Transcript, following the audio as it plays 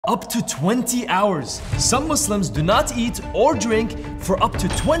Up to 20 hours. Some Muslims do not eat or drink for up to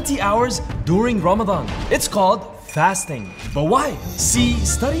 20 hours during Ramadan. It's called fasting. But why? See,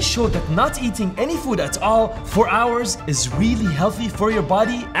 studies show that not eating any food at all for hours is really healthy for your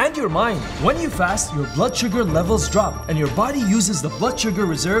body and your mind. When you fast, your blood sugar levels drop and your body uses the blood sugar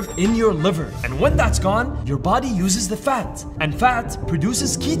reserve in your liver. And when that's gone, your body uses the fat. And fat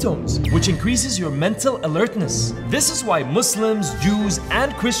produces ketones, which increases your mental alertness. This is why Muslims, Jews,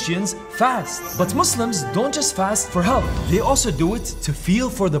 and Christians fast. But Muslims don't just fast for health. They also do it to feel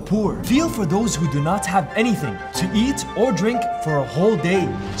for the poor. Feel for those who do not have anything to eat or drink for a whole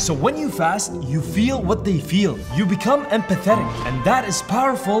day. So when you fast, you feel what they feel. You become empathetic, and that is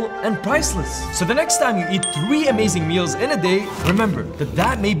powerful and priceless. So the next time you eat 3 amazing meals in a day, remember that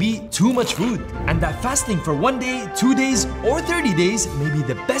that may be too much food, and that fasting for 1 day, 2 days, or 30 days may be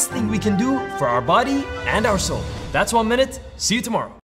the best thing we can do for our body and our soul. That's 1 minute. See you tomorrow.